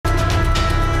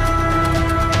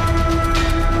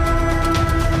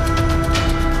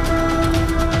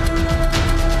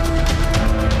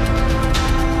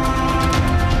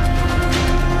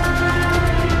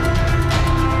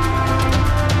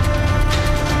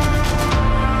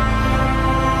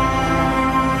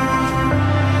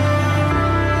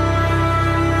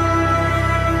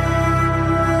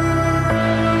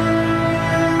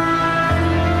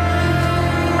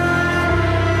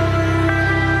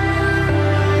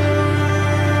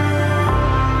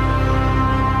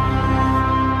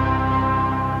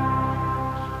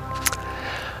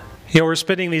We're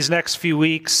spending these next few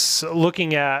weeks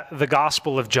looking at the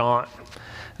Gospel of John,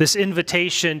 this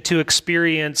invitation to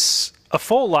experience a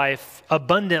full life,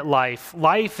 abundant life,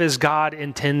 life as God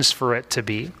intends for it to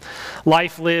be.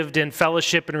 Life lived in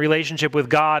fellowship and relationship with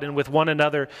God and with one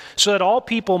another so that all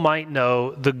people might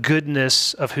know the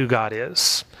goodness of who God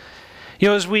is.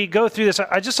 As we go through this,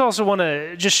 I just also want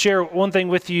to just share one thing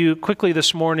with you quickly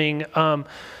this morning.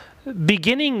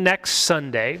 Beginning next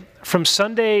Sunday, from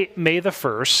Sunday, May the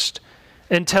 1st,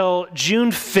 until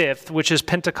June 5th, which is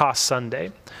Pentecost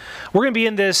Sunday, we're going to be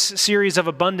in this series of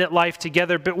Abundant Life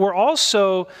together, but we're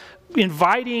also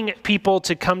inviting people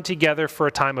to come together for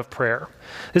a time of prayer.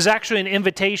 This is actually an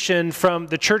invitation from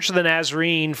the Church of the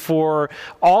Nazarene for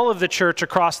all of the church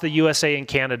across the USA and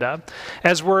Canada,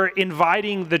 as we're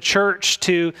inviting the church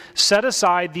to set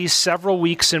aside these several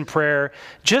weeks in prayer,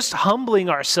 just humbling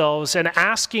ourselves and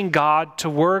asking God to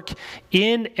work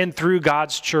in and through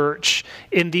God's church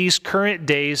in these current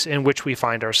days in which we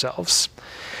find ourselves.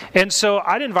 And so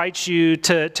I'd invite you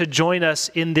to join us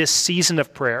in this season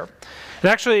of prayer. And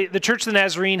actually, the Church of the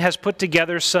Nazarene has put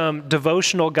together some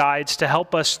devotional guides to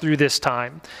help us through this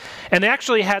time. And they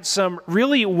actually had some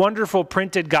really wonderful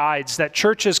printed guides that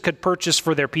churches could purchase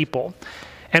for their people.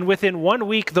 And within 1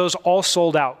 week, those all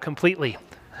sold out completely.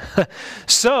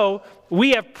 So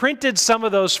we have printed some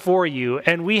of those for you,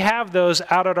 and we have those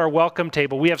out at our welcome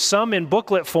table. We have some in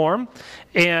booklet form,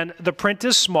 and the print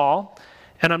is small.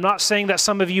 And I'm not saying that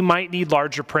some of you might need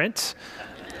larger print,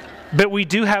 but we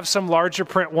do have some larger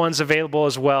print ones available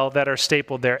as well that are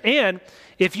stapled there. And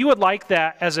if you would like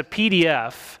that as a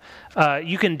PDF,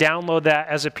 you can download that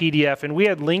as a PDF. And we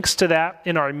had links to that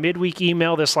in our midweek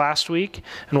email this last week,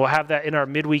 and we'll have that in our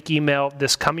midweek email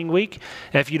this coming week.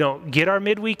 And if you don't get our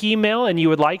midweek email and you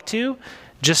would like to,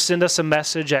 just send us a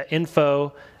message at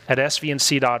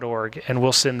info@svnc.org, and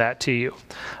we'll send that to you.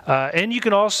 And you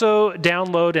can also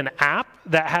download an app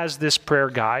that has this prayer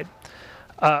guide.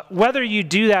 Whether you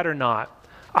do that or not,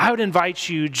 I would invite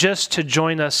you just to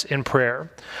join us in prayer.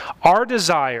 Our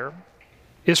desire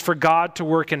is for God to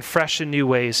work in fresh and new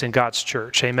ways in God's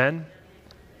church. Amen?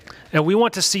 And we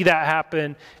want to see that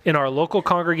happen in our local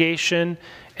congregation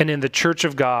and in the Church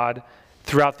of God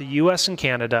throughout the U.S. and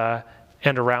Canada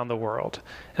and around the world.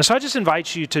 And so I just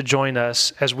invite you to join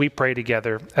us as we pray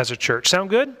together as a church.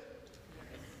 Sound good?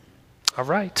 All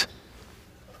right.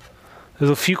 There's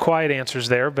a few quiet answers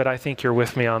there, but I think you're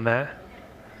with me on that.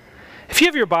 If you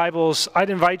have your Bibles,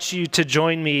 I'd invite you to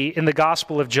join me in the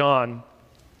Gospel of John.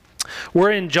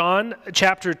 We're in John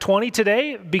chapter 20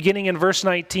 today, beginning in verse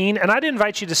 19, and I'd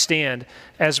invite you to stand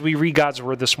as we read God's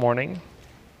Word this morning.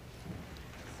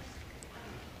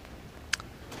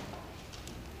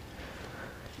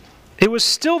 It was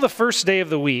still the first day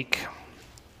of the week.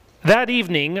 That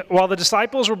evening, while the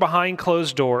disciples were behind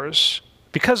closed doors,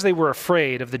 because they were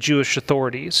afraid of the Jewish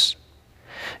authorities,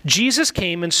 Jesus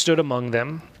came and stood among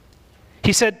them.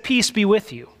 He said, "Peace be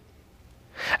with you."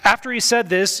 After he said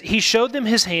this, he showed them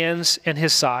his hands and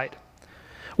his side.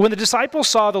 When the disciples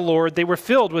saw the Lord, they were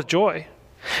filled with joy.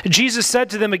 Jesus said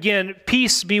to them again,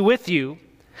 "Peace be with you.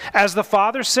 As the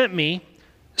Father sent me,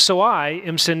 so I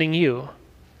am sending you."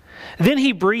 Then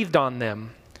he breathed on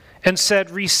them and said,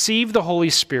 "Receive the Holy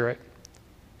Spirit.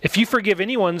 If you forgive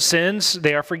anyone's sins,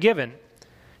 they are forgiven.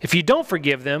 If you don't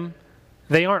forgive them,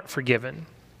 they aren't forgiven."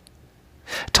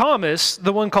 Thomas,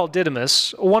 the one called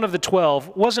Didymus, one of the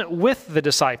 12, wasn't with the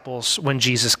disciples when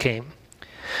Jesus came.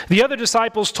 The other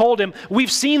disciples told him,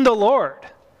 "We've seen the Lord."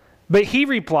 But he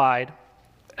replied,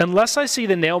 "Unless I see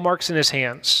the nail marks in his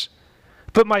hands,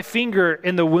 put my finger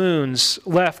in the wounds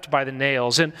left by the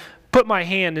nails, and put my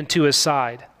hand into his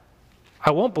side, I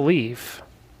won't believe."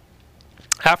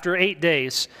 After 8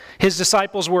 days, his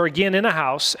disciples were again in a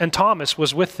house, and Thomas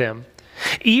was with them.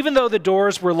 Even though the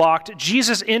doors were locked,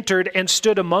 Jesus entered and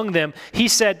stood among them. He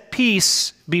said,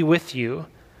 "Peace be with you."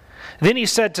 Then he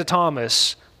said to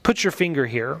Thomas, "Put your finger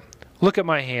here. Look at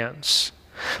my hands.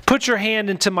 Put your hand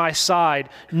into my side.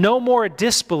 No more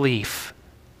disbelief.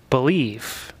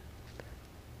 Believe."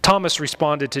 Thomas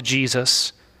responded to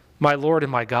Jesus, "My Lord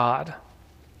and my God."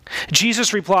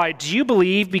 Jesus replied, "Do you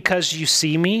believe because you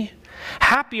see me?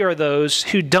 Happy are those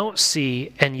who don't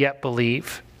see and yet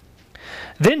believe."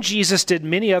 Then Jesus did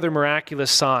many other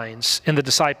miraculous signs in the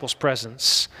disciples'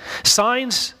 presence,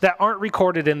 signs that aren't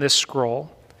recorded in this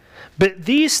scroll. But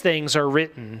these things are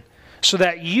written so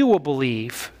that you will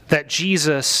believe that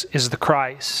Jesus is the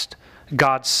Christ,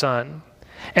 God's Son,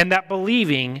 and that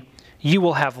believing you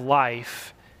will have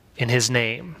life in his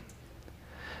name.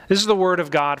 This is the word of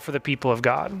God for the people of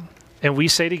God. And we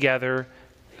say together,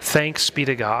 thanks be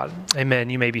to God.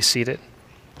 Amen. You may be seated.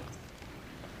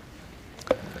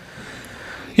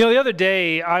 The other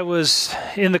day I was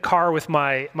in the car with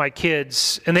my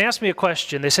kids, and they asked me a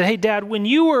question. They said, "Hey, Dad, when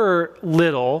you were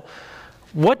little,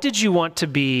 what did you want to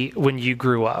be when you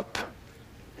grew up?"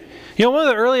 One of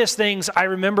the earliest things I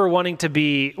remember wanting to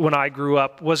be when I grew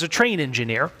up was a train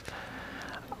engineer.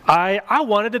 I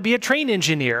wanted to be a train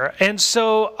engineer, and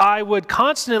so I would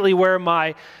constantly wear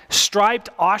my striped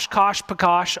Oshkosh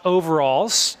Picosh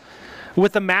overalls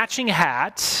with a matching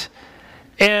hat,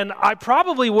 and I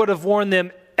probably would have worn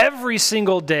them every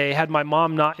single day had my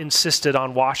mom not insisted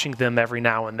on washing them every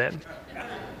now and then.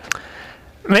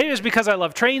 Maybe it's because I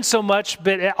love trains so much,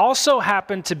 but it also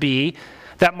happened to be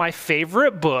that my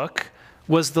favorite book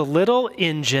was The Little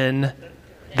Engine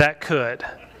That Could.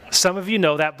 Some of you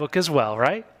know that book as well,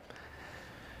 right?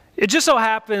 It just so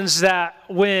happens that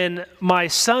when my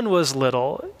son was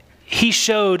little, he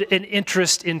showed an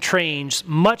interest in trains,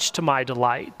 much to my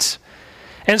delight.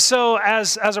 And so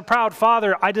as a proud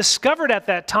father, I discovered at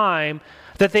that time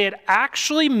that they had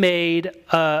actually made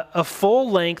a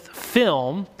full-length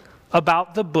film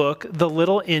about the book, The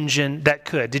Little Engine That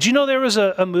Could. Did you know there was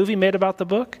a movie made about the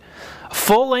book? A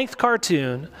full-length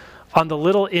cartoon on the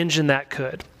little engine that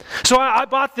could. So I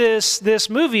bought this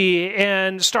movie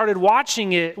and started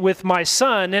watching it with my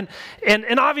son.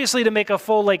 And obviously to make a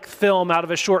full-length film out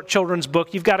of a short children's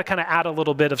book, you've got to kind of add a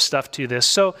little bit of stuff to this.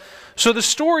 So the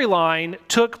storyline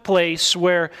took place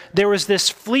where there was this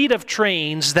fleet of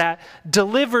trains that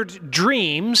delivered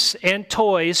dreams and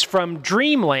toys from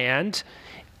dreamland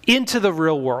into the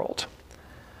real world.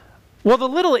 Well, the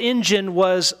little engine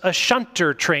was a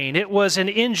shunter train. It was an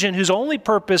engine whose only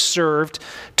purpose served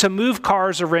to move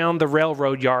cars around the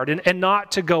railroad yard and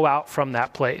not to go out from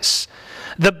that place.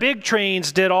 The big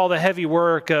trains did all the heavy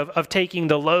work of taking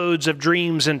the loads of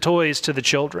dreams and toys to the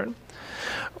children.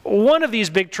 One of these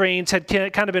big trains had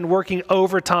kind of been working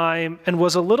overtime and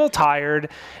was a little tired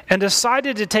and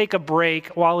decided to take a break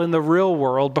while in the real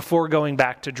world before going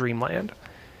back to dreamland.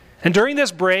 And during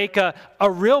this break, a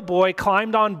real boy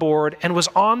climbed on board and was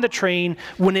on the train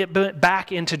when it went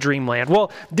back into dreamland.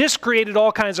 Well, this created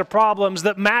all kinds of problems.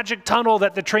 The magic tunnel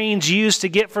that the trains used to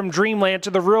get from dreamland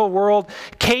to the real world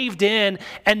caved in,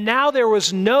 and now there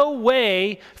was no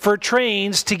way for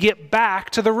trains to get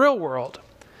back to the real world.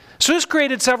 So this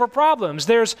created several problems.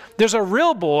 There's a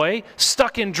real boy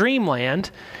stuck in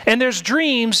dreamland, and there's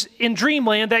dreams in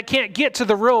dreamland that can't get to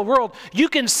the real world. You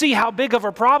can see how big of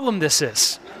a problem this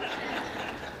is.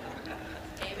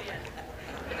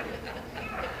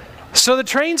 So the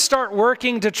trains start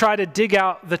working to try to dig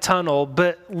out the tunnel,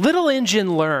 but Little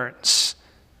Engine learns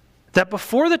that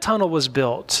before the tunnel was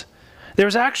built, there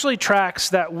was actually tracks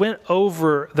that went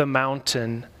over the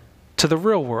mountain to the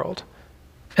real world.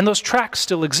 And those tracks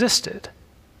still existed.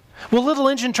 Well, Little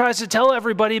Engine tries to tell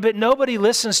everybody, but nobody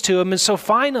listens to him. And so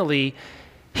finally,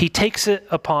 he takes it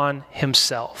upon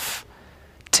himself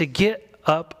to get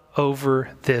up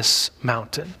over this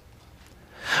mountain.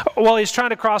 While he's trying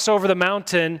to cross over the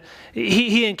mountain,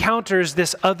 he encounters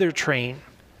this other train,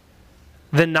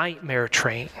 the Nightmare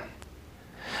Train.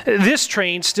 This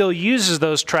train still uses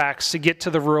those tracks to get to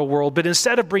the real world, but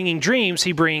instead of bringing dreams,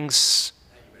 he brings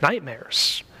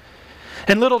nightmares.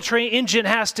 And Little Engine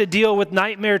has to deal with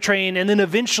Nightmare Train, and then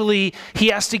eventually he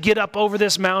has to get up over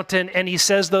this mountain, and he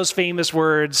says those famous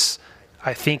words,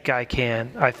 "I think I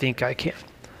can, I think I can."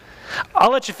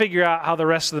 I'll let you figure out how the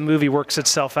rest of the movie works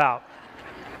itself out.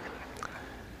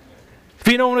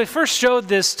 But when I first showed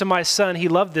this to my son, he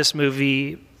loved this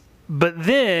movie, but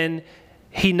then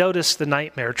he noticed the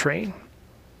Nightmare Train.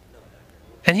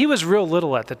 And he was real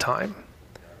little at the time.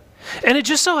 And it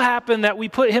just so happened that we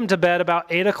put him to bed about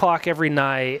 8 o'clock every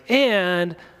night,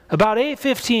 and about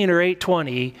 8:15 or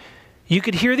 8:20, you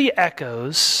could hear the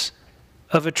echoes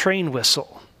of a train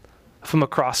whistle from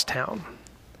across town.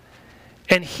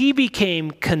 And he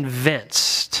became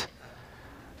convinced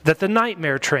that the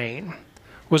Nightmare Train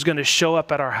was going to show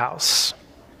up at our house.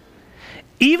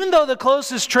 Even though the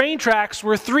closest train tracks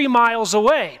were 3 miles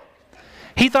away,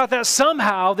 he thought that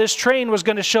somehow this train was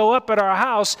going to show up at our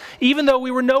house, even though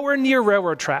we were nowhere near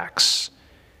railroad tracks.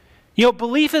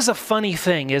 Belief is a funny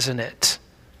thing, isn't it?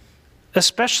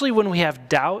 Especially when we have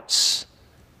doubts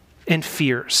and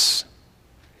fears.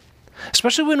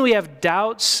 Especially when we have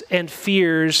doubts and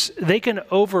fears, they can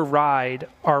override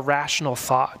our rational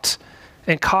thought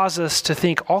and cause us to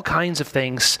think all kinds of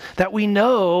things that we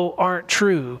know aren't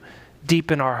true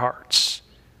deep in our hearts.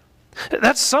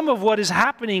 That's some of what is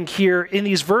happening here in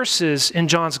these verses in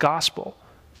John's gospel.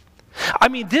 I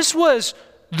mean, this was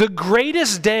the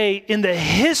greatest day in the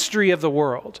history of the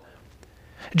world.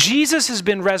 Jesus has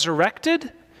been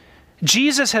resurrected.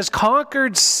 Jesus has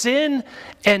conquered sin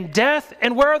and death.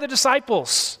 And where are the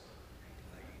disciples?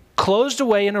 closed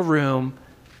away in a room,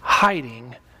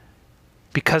 hiding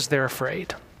because they're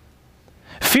afraid.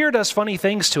 Fear does funny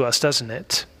things to us, doesn't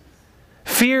it?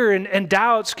 Fear and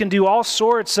doubts can do all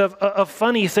sorts of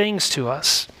funny things to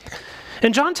us.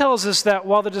 And John tells us that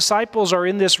while the disciples are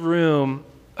in this room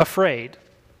afraid,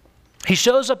 he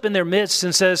shows up in their midst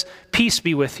and says, "Peace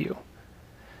be with you."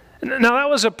 Now, that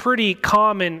was a pretty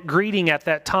common greeting at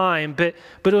that time, but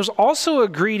it was also a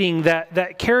greeting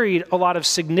that carried a lot of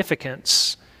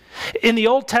significance. In the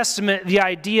Old Testament, the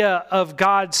idea of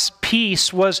God's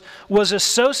peace was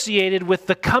associated with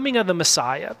the coming of the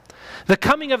Messiah. The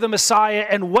coming of the Messiah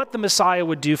and what the Messiah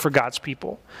would do for God's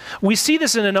people. We see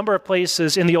this in a number of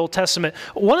places in the Old Testament.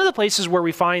 One of the places where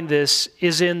we find this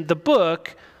is in the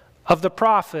book of the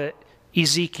prophet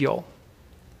Ezekiel.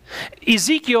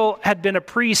 Ezekiel had been a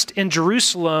priest in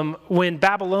Jerusalem when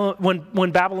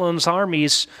Babylon's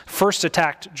armies first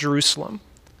attacked Jerusalem.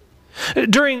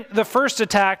 During the first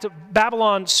attack,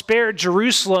 Babylon spared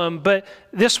Jerusalem, but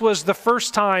this was the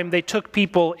first time they took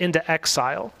people into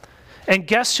exile. And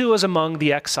guess who was among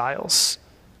the exiles?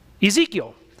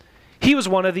 Ezekiel. He was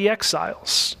one of the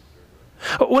exiles.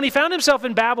 When he found himself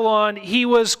in Babylon, he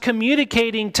was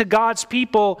communicating to God's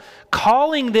people,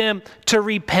 calling them to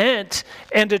repent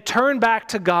and to turn back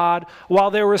to God while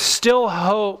there was still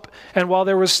hope and while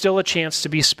there was still a chance to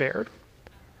be spared.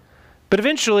 But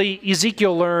eventually,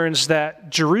 Ezekiel learns that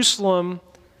Jerusalem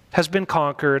has been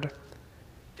conquered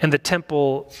and the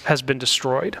temple has been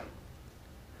destroyed.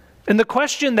 And the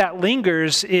question that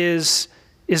lingers is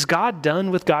God done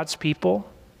with God's people?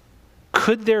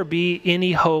 Could there be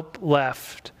any hope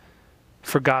left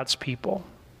for God's people?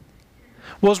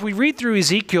 Well, as we read through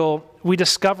Ezekiel, we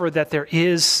discover that there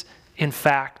is, in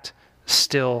fact,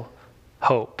 still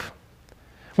hope.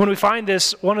 When we find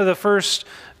this, one of the first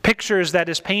pictures that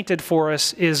is painted for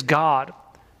us is God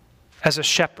as a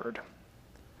shepherd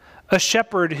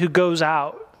who goes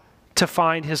out to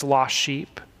find his lost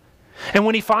sheep. And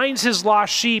when he finds his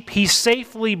lost sheep, he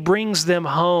safely brings them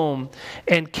home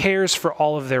and cares for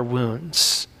all of their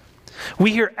wounds.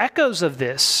 We hear echoes of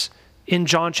this in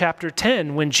John chapter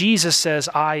 10 when Jesus says,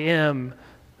 "I am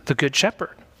the good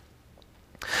shepherd."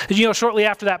 You know, shortly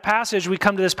after that passage, we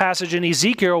come to this passage in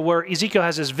Ezekiel where Ezekiel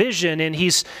has his vision and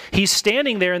he's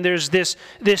standing there and there's this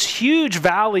huge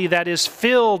valley that is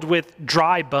filled with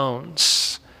dry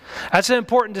bones. That's an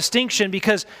important distinction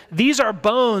because these are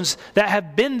bones that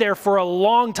have been there for a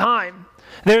long time.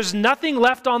 There's nothing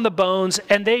left on the bones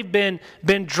and they've been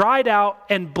dried out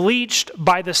and bleached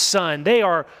by the sun. They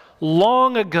are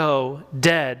long ago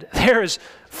dead. There is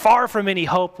far from any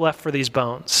hope left for these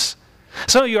bones.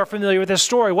 Some of you are familiar with this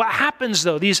story. What happens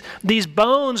though? These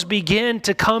bones begin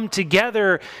to come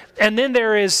together and then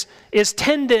there is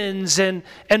tendons and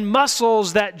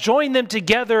muscles that join them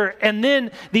together and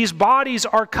then these bodies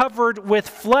are covered with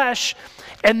flesh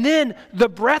and then the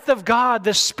breath of God,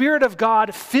 the Spirit of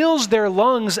God fills their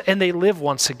lungs and they live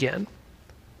once again.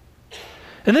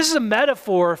 And this is a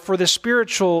metaphor for the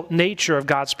spiritual nature of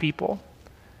God's people.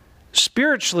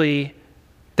 Spiritually,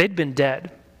 they'd been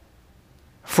dead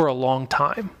for a long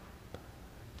time.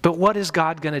 But what is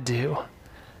God going to do?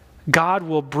 God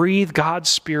will breathe God's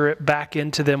Spirit back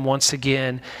into them once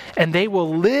again, and they will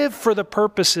live for the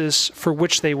purposes for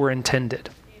which they were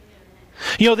intended.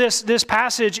 Amen. You know, this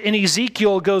passage in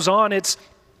Ezekiel goes on.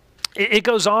 It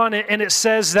goes on and it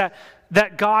says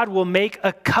that God will make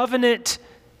a covenant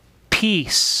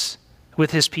peace with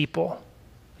his people.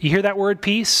 You hear that word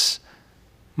peace?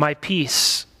 My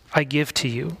peace I give to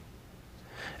you.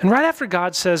 And right after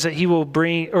God says that he will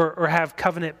bring or have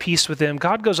covenant peace with them,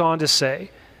 God goes on to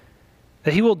say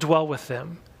that he will dwell with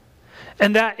them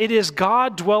and that it is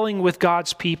God dwelling with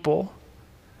God's people.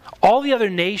 All the other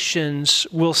nations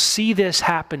will see this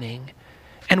happening.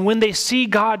 And when they see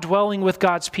God dwelling with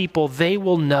God's people, they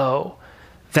will know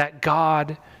that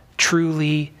God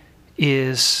truly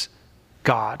is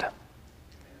God.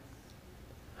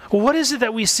 Well, what is it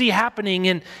that we see happening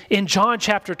in John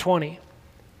chapter 20?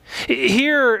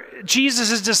 Here,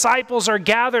 Jesus' disciples are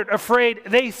gathered afraid.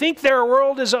 They think their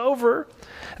world is over.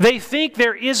 They think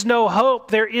there is no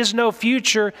hope, there is no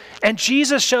future. And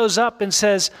Jesus shows up and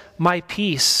says, "My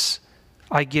peace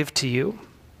I give to you."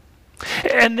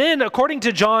 And then, according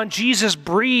to John, Jesus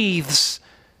breathes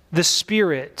the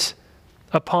Spirit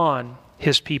upon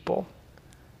his people.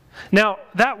 Now,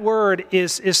 that word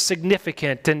is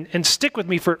significant, and stick with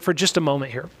me for just a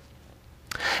moment here.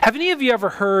 Have any of you ever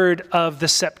heard of the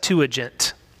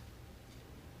Septuagint?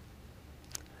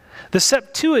 The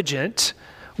Septuagint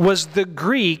was the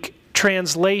Greek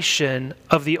translation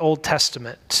of the Old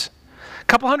Testament.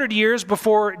 couple hundred years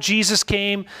before Jesus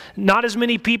came, not as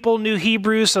many people knew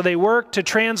Hebrew, so they worked to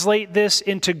translate this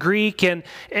into Greek. And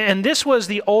this was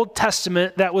the Old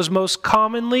Testament that was most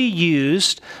commonly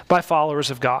used by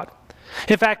followers of God.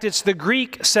 In fact, it's the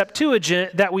Greek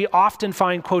Septuagint that we often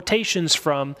find quotations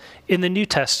from in the New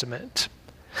Testament.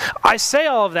 I say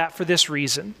all of that for this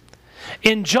reason.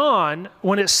 In John,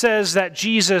 when it says that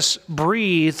Jesus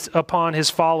breathed upon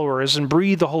his followers and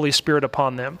breathed the Holy Spirit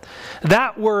upon them,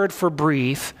 that word for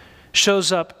breathe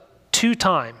shows up 2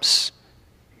 times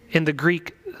in the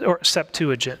Greek or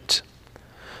Septuagint.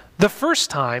 The first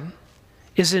time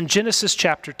is in Genesis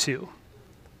chapter 2,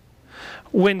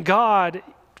 when God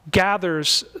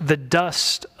gathers the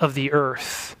dust of the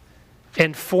earth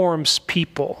and forms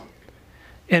people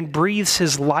and breathes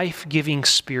his life-giving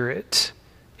spirit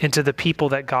into the people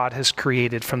that God has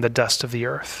created from the dust of the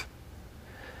earth.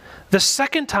 The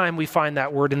second time we find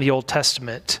that word in the Old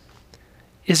Testament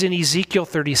is in Ezekiel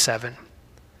 37,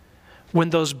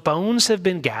 when those bones have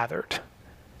been gathered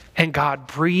and God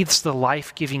breathes the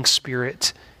life-giving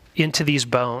spirit into these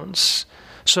bones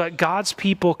so that God's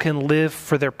people can live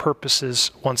for their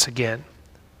purposes once again.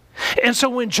 And so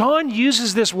when John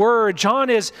uses this word, John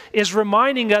is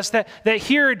reminding us that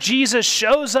here Jesus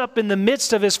shows up in the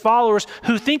midst of his followers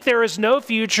who think there is no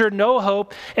future, no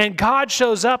hope, and God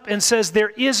shows up and says, there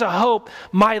is a hope.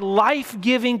 My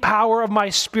life-giving power of my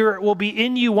Spirit will be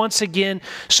in you once again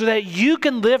so that you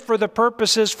can live for the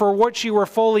purposes for which you were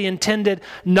fully intended,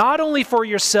 not only for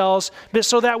yourselves, but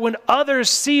so that when others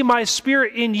see my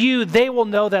Spirit in you, they will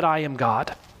know that I am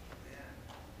God.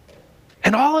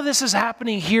 And all of this is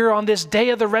happening here on this day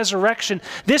of the resurrection.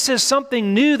 This is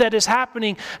something new that is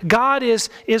happening. God is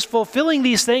fulfilling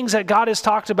these things that God has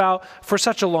talked about for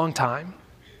such a long time.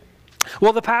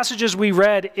 Well, the passages we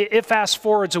read, it fast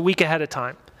forwards a week ahead of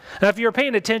time. Now, if you're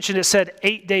paying attention, it said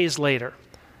 8 days later.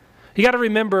 You got to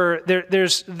remember,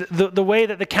 there's the way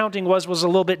that the counting was a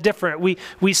little bit different.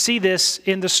 We see this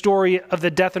in the story of the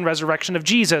death and resurrection of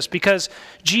Jesus, because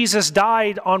Jesus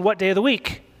died on what day of the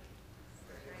week?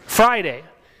 Friday.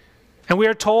 And we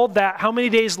are told that how many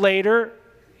days later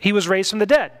he was raised from the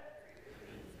dead?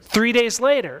 3 days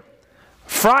later.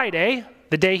 Friday,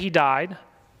 the day he died.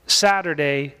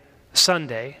 Saturday,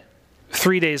 Sunday,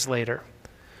 3 days later.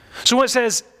 So when it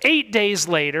says 8 days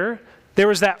later, there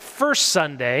was that first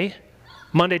Sunday,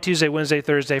 Monday, Tuesday, Wednesday,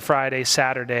 Thursday, Friday,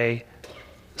 Saturday,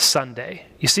 Sunday.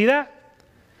 You see that?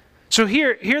 So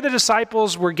here the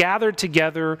disciples were gathered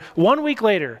together 1 week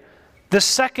later, the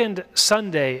second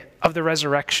Sunday of the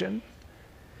resurrection.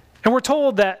 And we're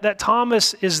told that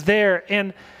Thomas is there.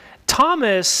 And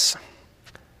Thomas,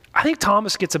 I think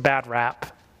Thomas gets a bad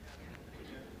rap.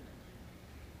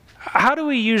 How do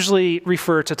we usually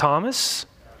refer to Thomas?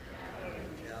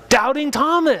 Doubting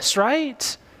Thomas,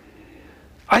 right?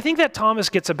 I think that Thomas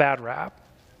gets a bad rap.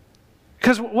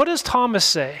 Because what does Thomas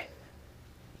say?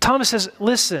 Thomas says,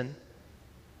 listen,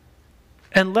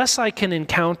 unless I can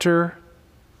encounter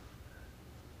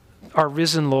our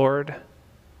risen Lord,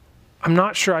 I'm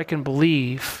not sure I can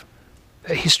believe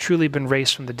that he's truly been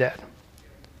raised from the dead.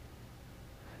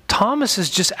 Thomas is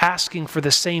just asking for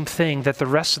the same thing that the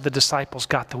rest of the disciples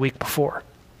got the week before.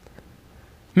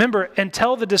 Remember,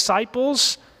 until the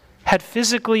disciples had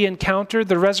physically encountered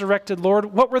the resurrected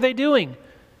Lord, what were they doing?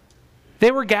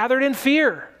 They were gathered in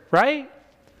fear, right?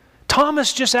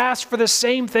 Thomas just asked for the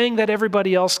same thing that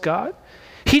everybody else got.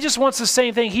 He just wants the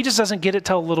same thing. He just doesn't get it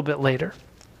till a little bit later.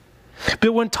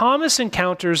 But when Thomas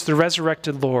encounters the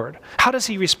resurrected Lord, how does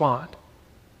he respond?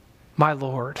 My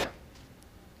Lord,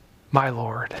 my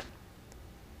Lord.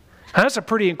 And that's a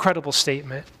pretty incredible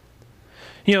statement.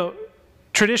 You know,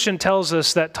 tradition tells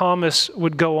us that Thomas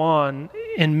would go on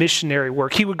in missionary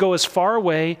work. He would go as far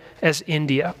away as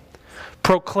India,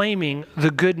 proclaiming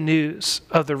the good news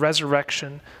of the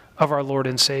resurrection of our Lord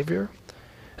and Savior.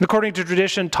 And according to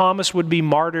tradition, Thomas would be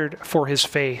martyred for his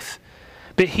faith.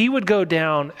 But he would go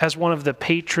down as one of the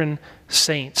patron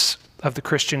saints of the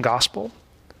Christian gospel.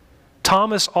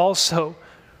 Thomas also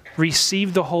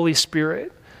received the Holy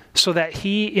Spirit so that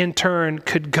he in turn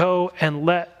could go and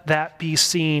let that be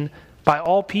seen by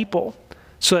all people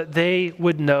so that they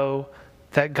would know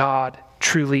that God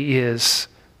truly is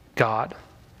God.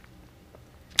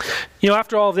 You know,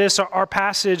 after all this, our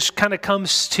passage kind of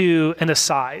comes to an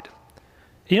aside.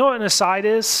 You know what an aside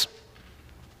is?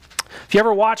 If you're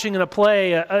ever watching in a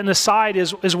play, an aside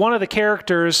is one of the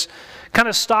characters kind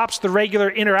of stops the regular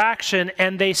interaction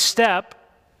and they step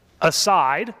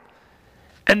aside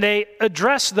and they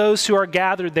address those who are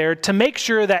gathered there to make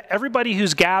sure that everybody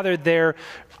who's gathered there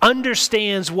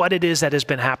understands what it is that has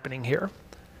been happening here.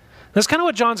 That's kind of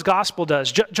what John's gospel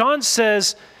does. John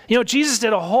says, Jesus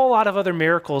did a whole lot of other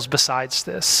miracles besides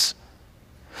this.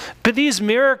 But these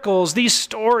miracles, these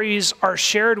stories are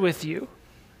shared with you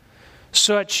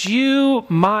so that you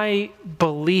might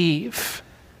believe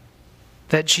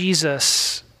that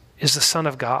Jesus is the Son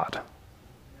of God,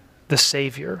 the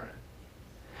Savior.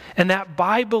 And that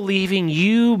by believing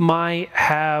you might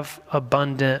have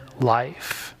abundant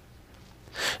life.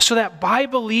 So that by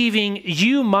believing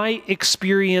you might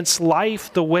experience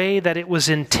life the way that it was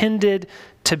intended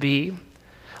to be.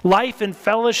 Life in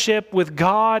fellowship with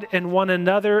God and one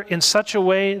another in such a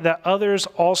way that others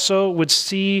also would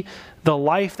see the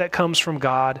life that comes from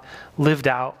God lived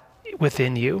out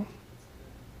within you.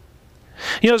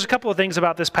 There's a couple of things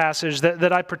about this passage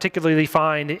that I particularly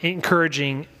find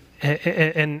encouraging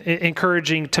and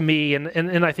encouraging to me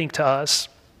and I think to us.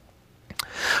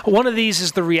 One of these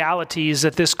is the realities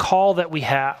that this call that we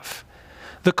have,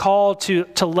 the call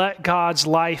to let God's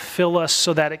life fill us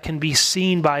so that it can be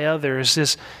seen by others,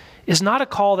 is not a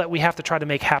call that we have to try to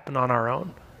make happen on our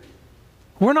own.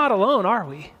 We're not alone, are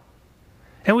we?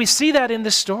 And we see that in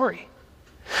this story.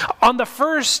 On the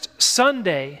first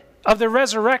Sunday of the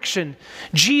resurrection,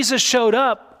 Jesus showed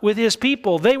up with his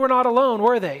people. They were not alone,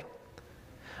 were they?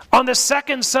 On the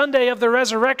second Sunday of the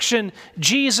resurrection,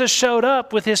 Jesus showed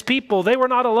up with his people. They were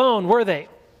not alone, were they?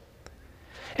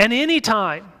 And any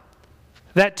time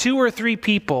that 2 or 3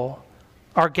 people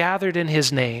are gathered in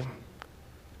his name,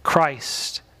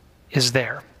 Christ is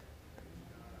there.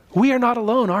 We are not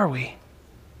alone, are we?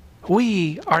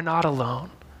 We are not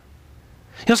alone.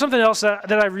 Something else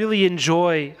that I really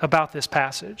enjoy about this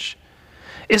passage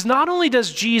is not only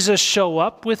does Jesus show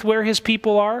up with where his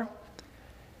people are,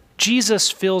 Jesus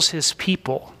fills his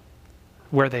people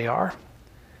where they are.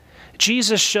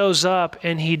 Jesus shows up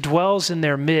and he dwells in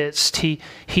their midst.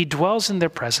 He dwells in their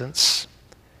presence.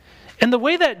 And the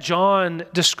way that John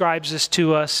describes this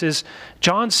to us is,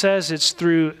 John says it's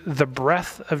through the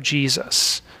breath of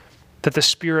Jesus that the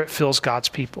Spirit fills God's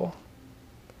people.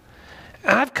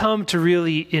 And I've come to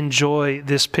really enjoy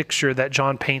this picture that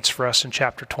John paints for us in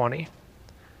chapter 20.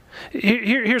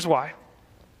 Here's why.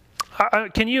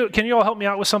 Can you all help me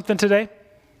out with something today?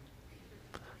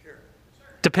 Sure.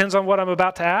 Depends on what I'm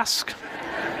about to ask.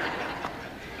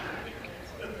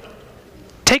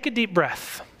 Take a deep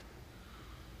breath.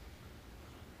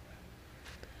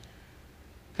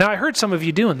 Now, I heard some of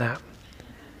you doing that.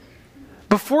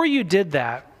 Before you did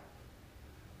that,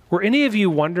 were any of you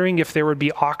wondering if there would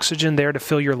be oxygen there to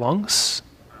fill your lungs?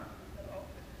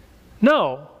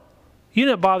 No. You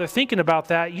didn't bother thinking about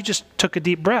that. You just took a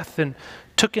deep breath and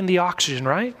took in the oxygen,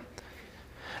 right?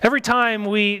 Every time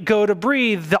we go to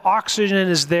breathe, the oxygen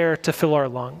is there to fill our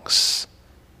lungs.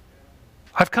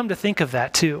 I've come to think of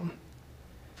that too.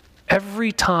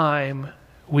 Every time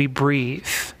we breathe,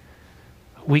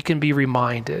 we can be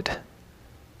reminded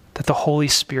that the Holy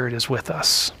Spirit is with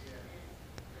us.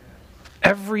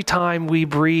 Every time we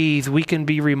breathe, we can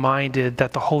be reminded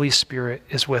that the Holy Spirit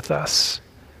is with us.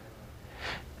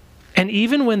 And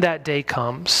even when that day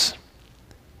comes,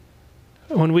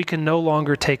 when we can no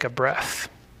longer take a breath,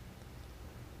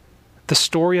 the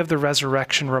story of the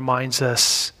resurrection reminds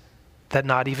us that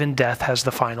not even death has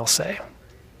the final say.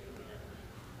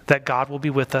 That God will be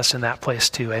with us in that place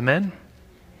too. Amen?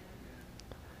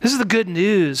 This is the good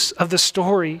news of the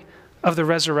story of the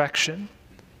resurrection.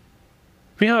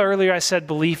 You know, earlier I said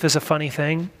belief is a funny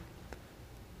thing?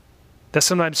 That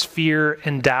sometimes fear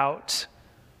and doubt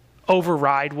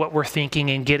override what we're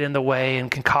thinking and get in the way and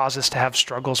can cause us to have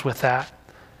struggles with that.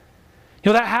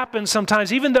 That happens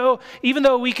sometimes, even though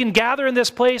we can gather in this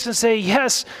place and say,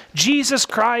 yes, Jesus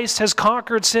Christ has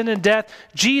conquered sin and death.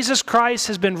 Jesus Christ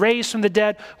has been raised from the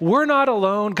dead. We're not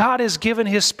alone. God has given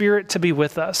his Spirit to be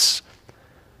with us.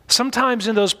 Sometimes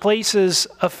in those places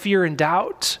of fear and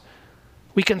doubt,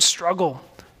 we can struggle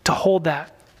to hold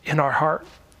that in our heart.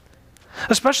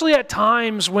 Especially at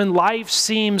times when life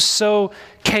seems so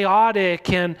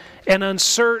chaotic and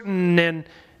uncertain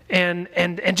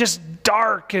and just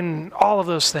dark and all of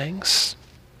those things.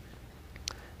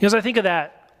 As I think of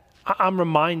that, I'm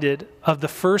reminded of the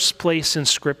first place in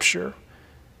Scripture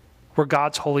where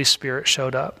God's Holy Spirit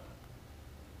showed up.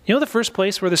 You know the first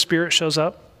place where the Spirit shows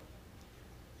up?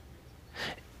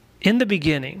 In the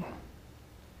beginning,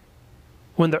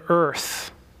 when the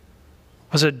earth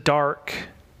was a dark,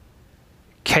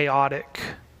 chaotic,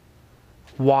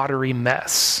 watery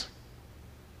mess.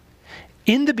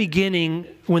 In the beginning,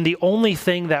 when the only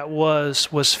thing that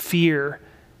was fear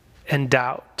and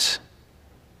doubt,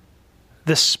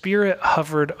 the Spirit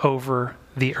hovered over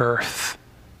the earth.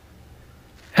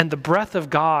 And the breath of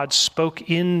God spoke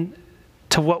into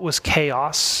what was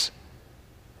chaos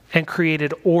and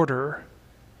created order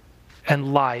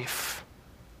and life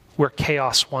where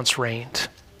chaos once reigned.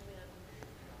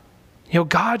 You know,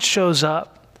 God shows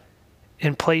up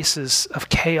in places of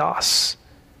chaos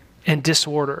and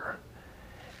disorder,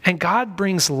 and God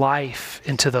brings life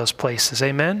into those places.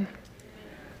 Amen?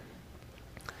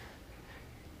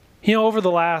 You know, over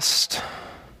the last,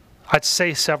 I'd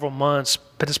say several months,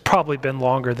 but it's probably been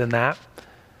longer than that.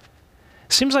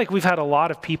 It seems like we've had a lot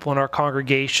of people in our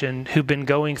congregation who've been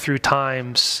going through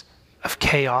times of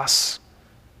chaos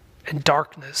and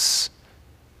darkness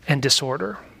and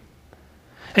disorder.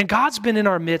 And God's been in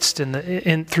our midst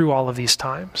through all of these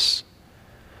times.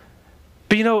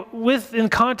 But you know, in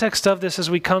context of this, as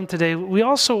we come today, we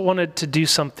also wanted to do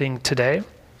something today.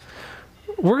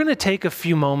 We're going to take a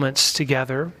few moments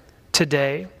together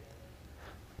today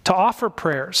to offer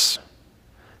prayers,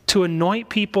 to anoint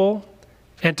people,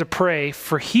 and to pray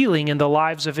for healing in the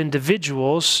lives of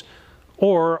individuals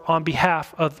or on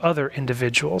behalf of other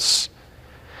individuals.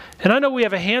 And I know we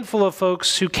have a handful of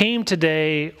folks who came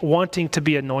today wanting to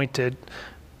be anointed,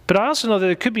 but I also know that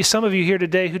there could be some of you here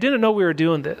today who didn't know we were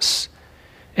doing this.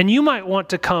 And you might want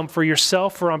to come for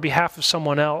yourself or on behalf of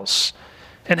someone else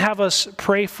and have us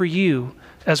pray for you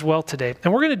as well today.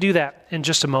 And we're going to do that in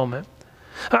just a moment.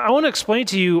 I want to explain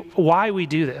to you why we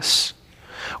do this.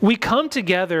 We come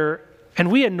together and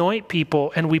we anoint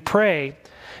people and we pray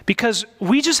because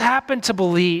we just happen to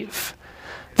believe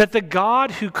that the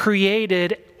God who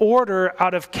created order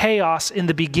out of chaos in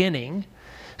the beginning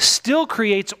still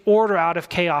creates order out of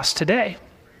chaos today.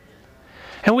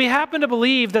 And we happen to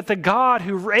believe that the God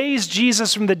who raised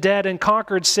Jesus from the dead and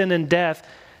conquered sin and death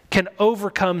can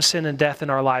overcome sin and death in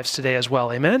our lives today as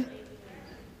well. Amen?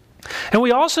 And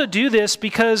we also do this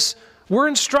because we're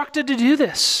instructed to do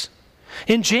this.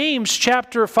 In James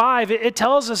chapter 5, it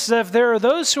tells us that if there are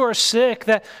those who are sick,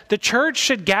 that the church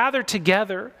should gather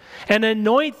together and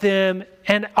anoint them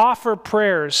and offer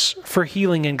prayers for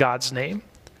healing in God's name.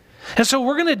 And so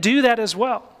we're going to do that as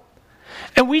well.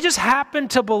 And we just happen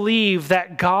to believe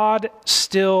that God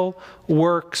still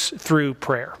works through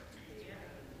prayer.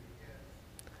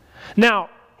 Now,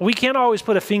 we can't always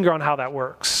put a finger on how that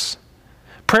works.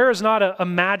 Prayer is not a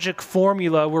magic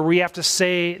formula where we have to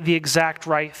say the exact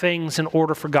right things in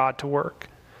order for God to work.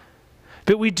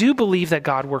 But we do believe that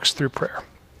God works through prayer.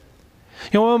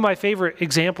 You know, one of my favorite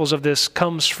examples of this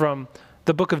comes from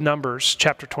the book of Numbers,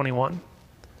 chapter 21.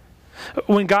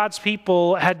 When God's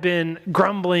people had been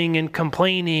grumbling and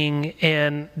complaining,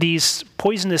 and these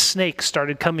poisonous snakes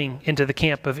started coming into the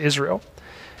camp of Israel,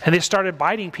 and they started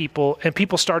biting people, and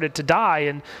people started to die,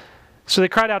 and so they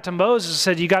cried out to Moses and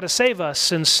said, "You got to save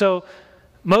us." And so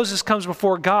Moses comes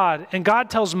before God, and God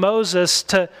tells Moses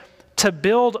to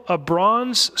build a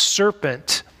bronze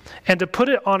serpent and to put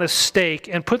it on a stake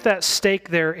and put that stake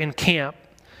there in camp.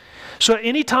 So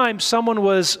anytime someone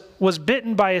was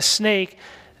bitten by a snake,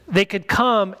 they could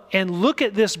come and look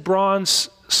at this bronze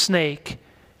snake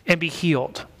and be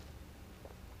healed.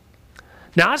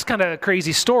 Now, that's kind of a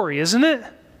crazy story, isn't it?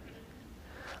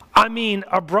 I mean,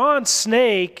 a bronze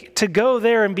snake to go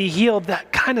there and be healed,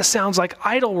 that kind of sounds like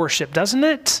idol worship, doesn't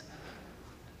it?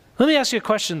 Let me ask you a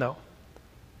question, though.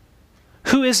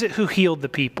 Who is it who healed the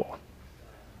people?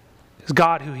 It's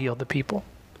God who healed the people.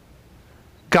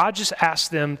 God just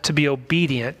asked them to be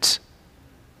obedient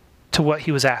to what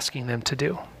he was asking them to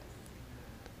do.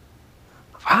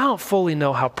 I don't fully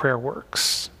know how prayer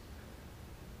works,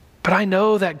 but I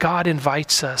know that God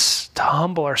invites us to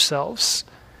humble ourselves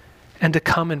and to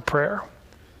come in prayer,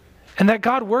 and that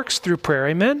God works through prayer.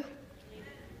 Amen?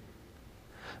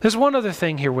 There's one other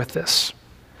thing here with this.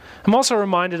 I'm also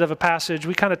reminded of a passage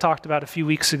we kind of talked about a few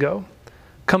weeks ago.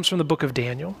 It comes from the book of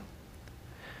Daniel.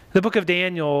 The book of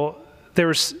Daniel, there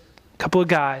was a couple of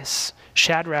guys,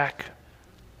 Shadrach,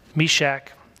 Meshach,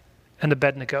 and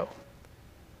Abednego,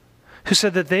 who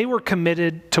said that they were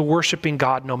committed to worshiping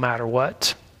God no matter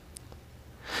what.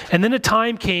 And then a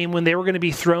time came when they were going to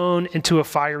be thrown into a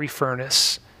fiery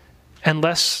furnace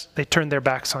unless they turned their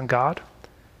backs on God.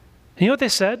 And you know what they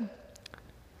said?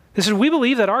 They said, "We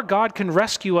believe that our God can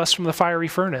rescue us from the fiery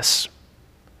furnace.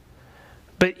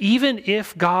 But even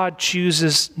if God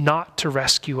chooses not to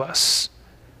rescue us,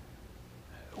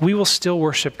 we will still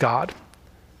worship God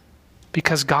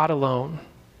because God alone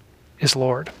is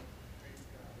Lord."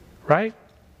 Right?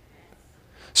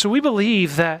 So we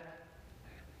believe that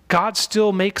God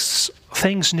still makes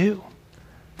things new,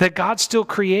 that God still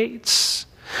creates.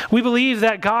 We believe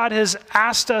that God has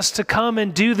asked us to come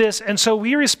and do this, and so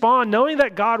we respond knowing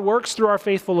that God works through our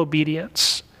faithful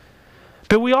obedience.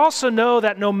 But we also know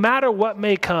that no matter what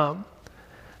may come,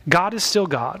 God is still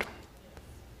God,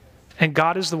 and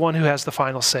God is the one who has the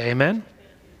final say. Amen?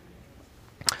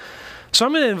 So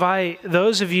I'm going to invite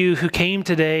those of you who came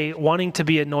today wanting to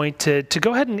be anointed to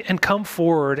go ahead and come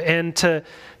forward and to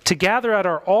gather at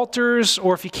our altars,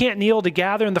 or if you can't kneel, to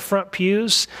gather in the front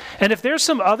pews. And if there's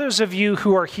some others of you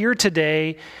who are here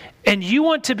today and you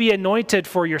want to be anointed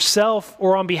for yourself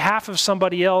or on behalf of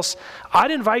somebody else,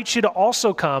 I'd invite you to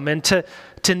also come and to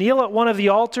kneel at one of the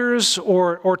altars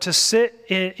or to sit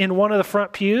in one of the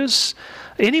front pews.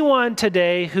 Anyone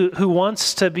today who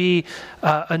wants to be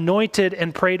anointed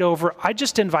and prayed over, I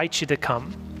just invite you to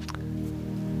come.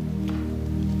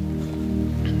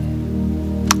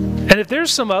 And if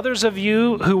there's some others of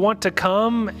you who want to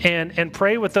come and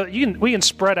pray with we can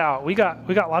spread out. We got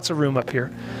lots of room up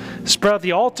here. Spread out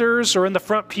the altars or in the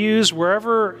front pews,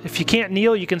 wherever. If you can't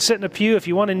kneel, you can sit in a pew. If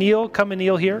you want to kneel, come and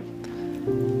kneel here.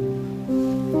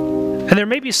 And there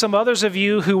may be some others of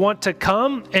you who want to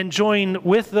come and join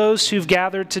with those who've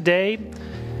gathered today.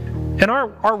 And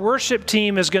our worship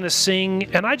team is going to sing,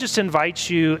 and I just invite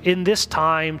you in this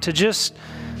time to just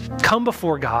come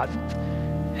before God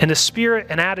in a spirit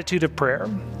and attitude of prayer.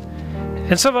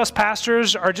 And some of us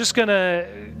pastors are just going to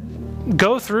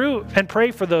go through and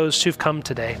pray for those who've come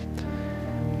today.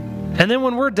 And then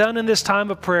when we're done in this time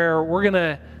of prayer, we're going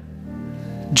to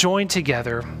join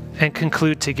together and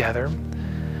conclude together.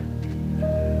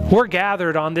 We're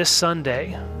gathered on this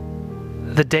Sunday,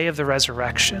 the day of the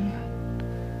resurrection,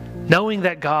 knowing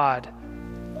that God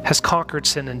has conquered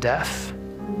sin and death,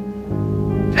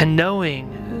 and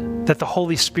knowing that the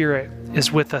Holy Spirit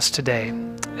is with us today.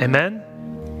 Amen?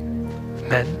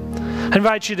 Amen. I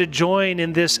invite you to join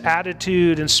in this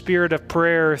attitude and spirit of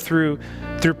prayer through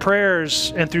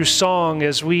prayers and through song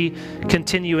as we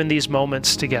continue in these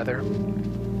moments together.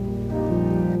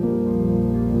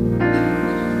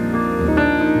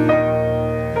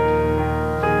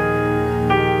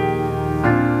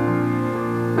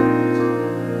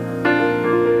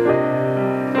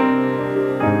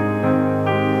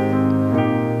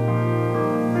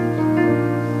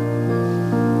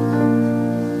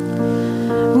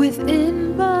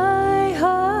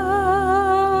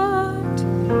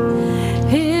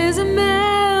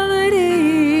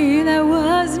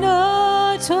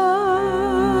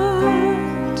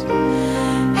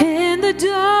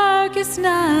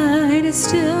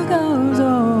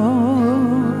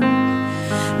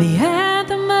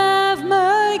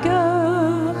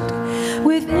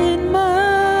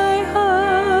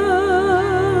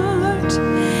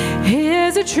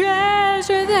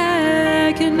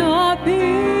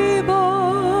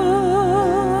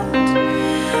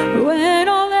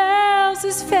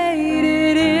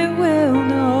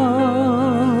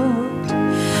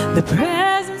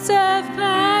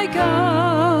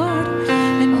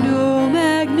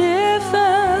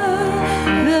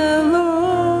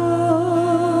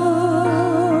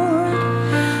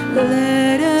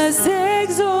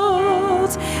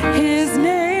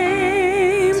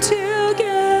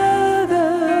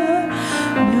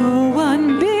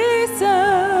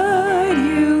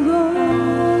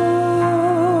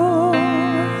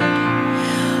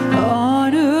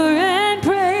 Honor and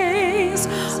praise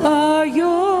are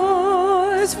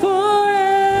yours forever.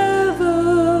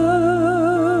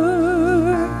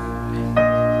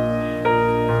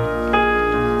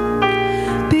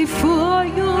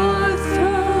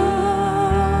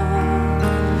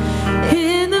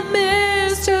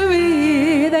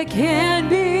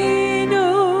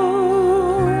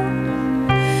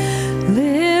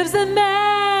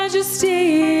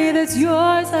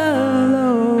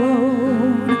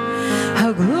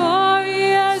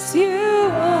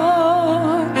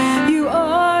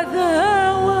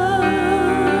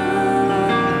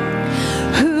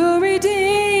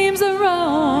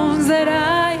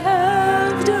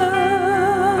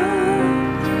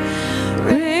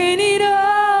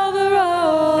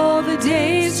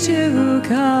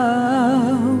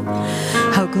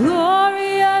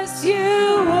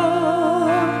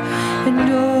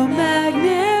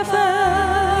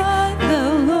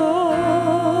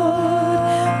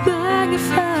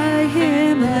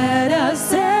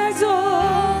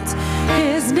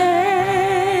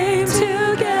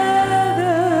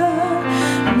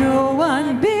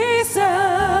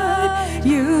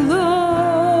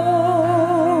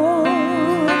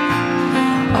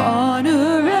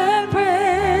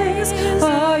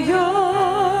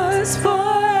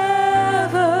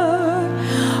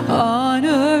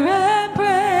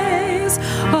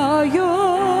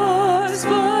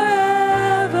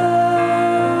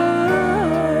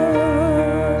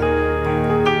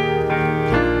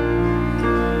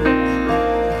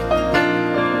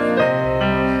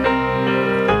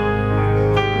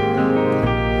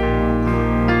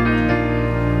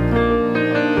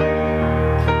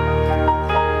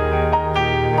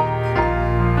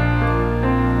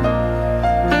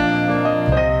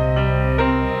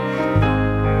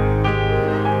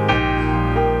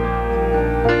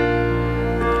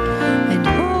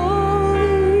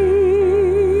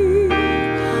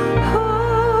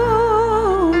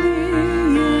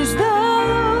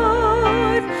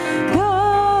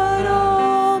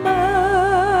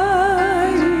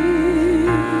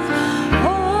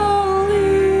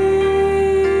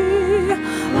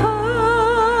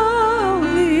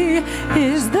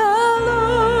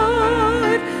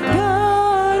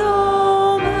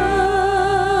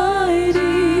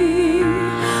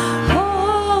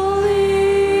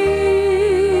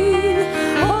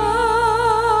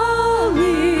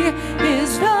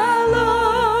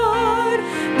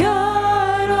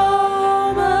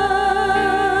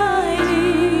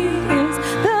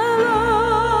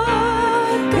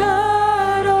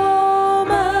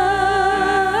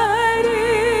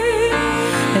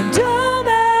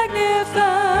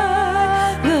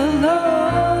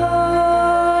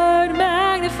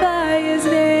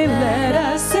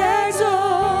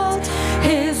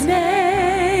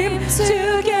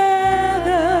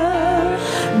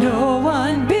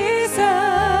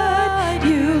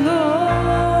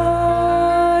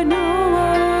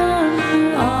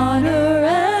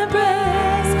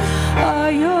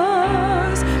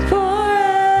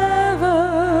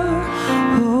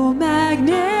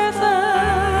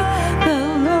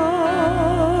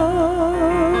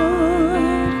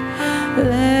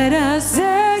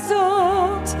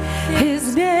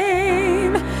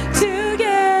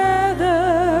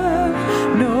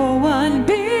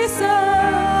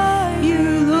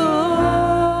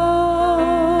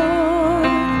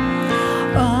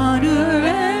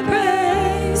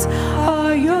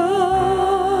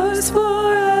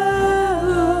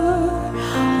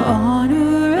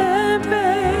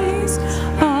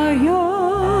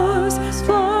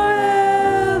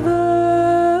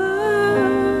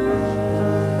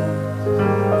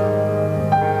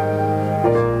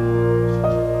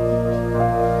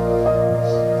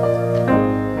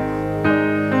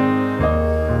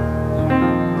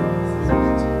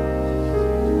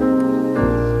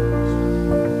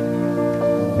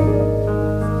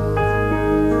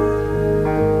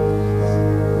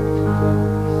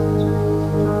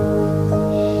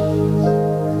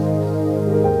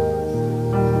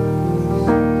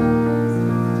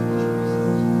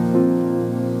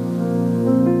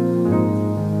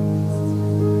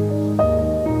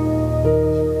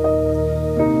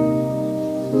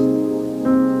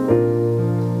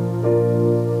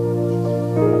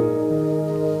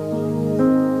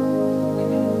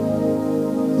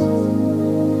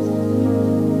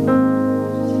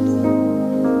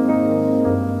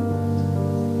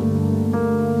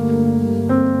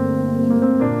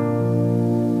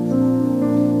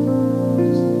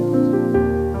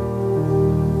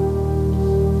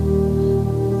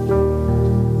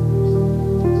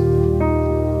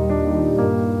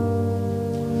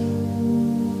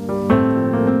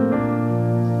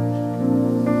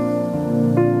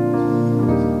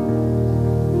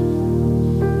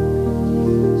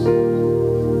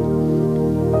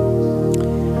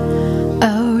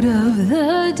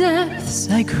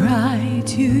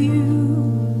 to you.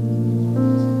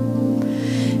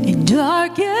 In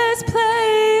darkest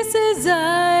places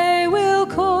I will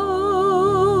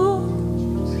call.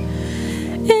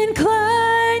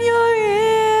 Incline your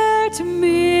ear to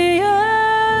me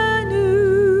anew,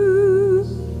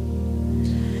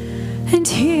 and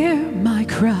hear my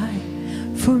cry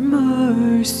for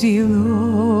mercy,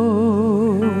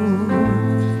 Lord.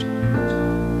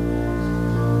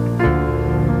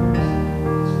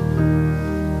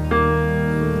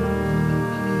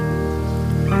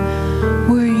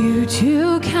 Were you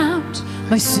to count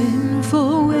my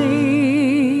sinful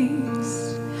ways,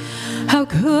 how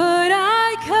could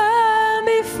I come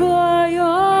before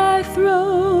your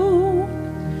throne?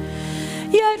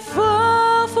 Yet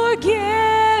full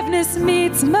forgiveness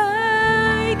meets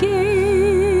my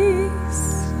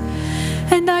gaze,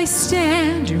 and I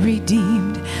stand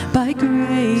redeemed by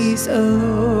grace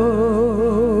alone.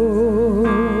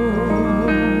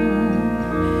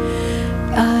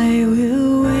 I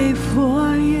will wait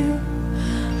for you,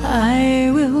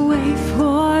 I will wait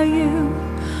for you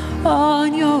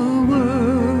on your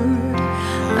word.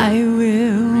 I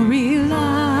will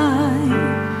rely,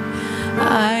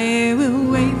 I will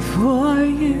wait for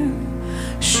you,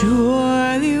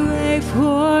 surely wait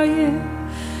for you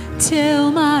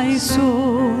till my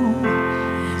soul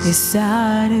is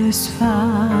satisfied.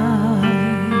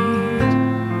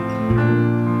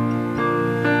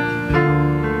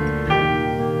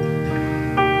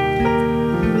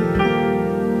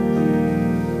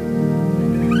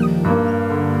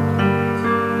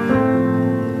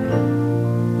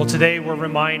 Well, today we're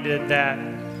reminded that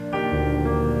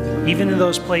even in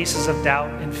those places of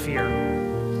doubt and fear,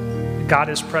 God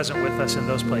is present with us in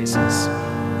those places.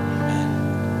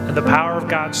 And the power of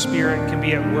God's Spirit can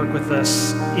be at work with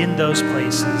us in those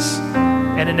places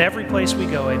and in every place we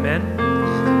go. Amen?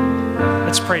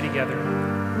 Let's pray together.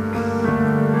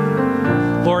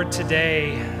 Lord,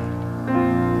 today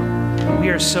we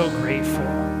are so grateful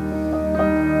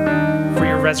for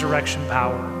your resurrection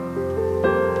power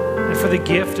and for the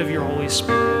gift of your Holy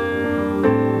Spirit.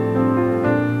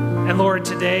 And Lord,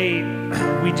 today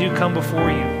we do come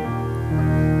before you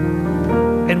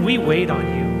and we wait on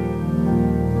you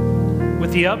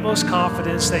with the utmost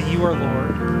confidence that you are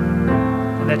Lord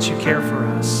and that you care for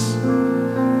us.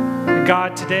 And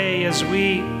God, today as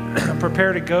we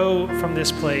prepare to go from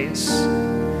this place,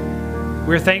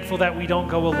 we're thankful that we don't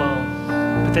go alone,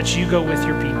 but that you go with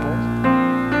your people.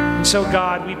 And so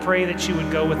God, we pray that you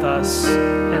would go with us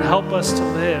and help us to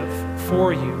live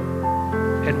for you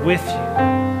and with you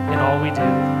in all we do.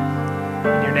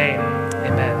 In your name,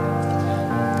 amen.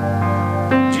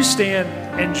 Would you stand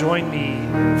and join me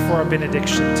for our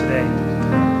benediction today?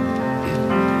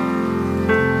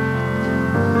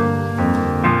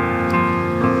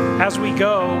 As we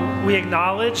go, we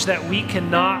acknowledge that we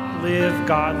cannot live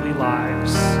godly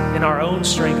lives in our own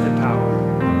strength and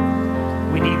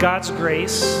power. We need God's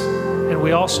grace, and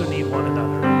we also need one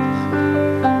another.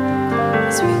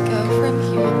 As we go from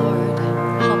here, Lord,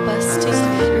 help us to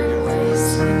hear your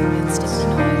voice in the midst of the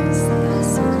noise that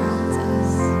surrounds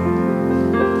us.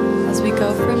 As we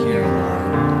go from here,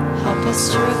 Lord, help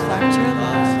us to reflect your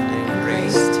love and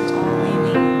grace to all we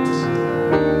meet.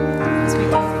 As we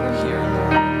go from here,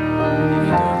 Lord, may we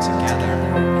go together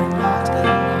and not be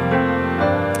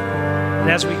alone. And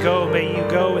as we go, may you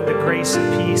go in the grace and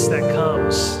peace that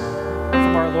comes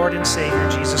from our Lord and Savior,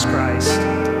 Jesus Christ.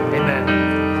 Amen.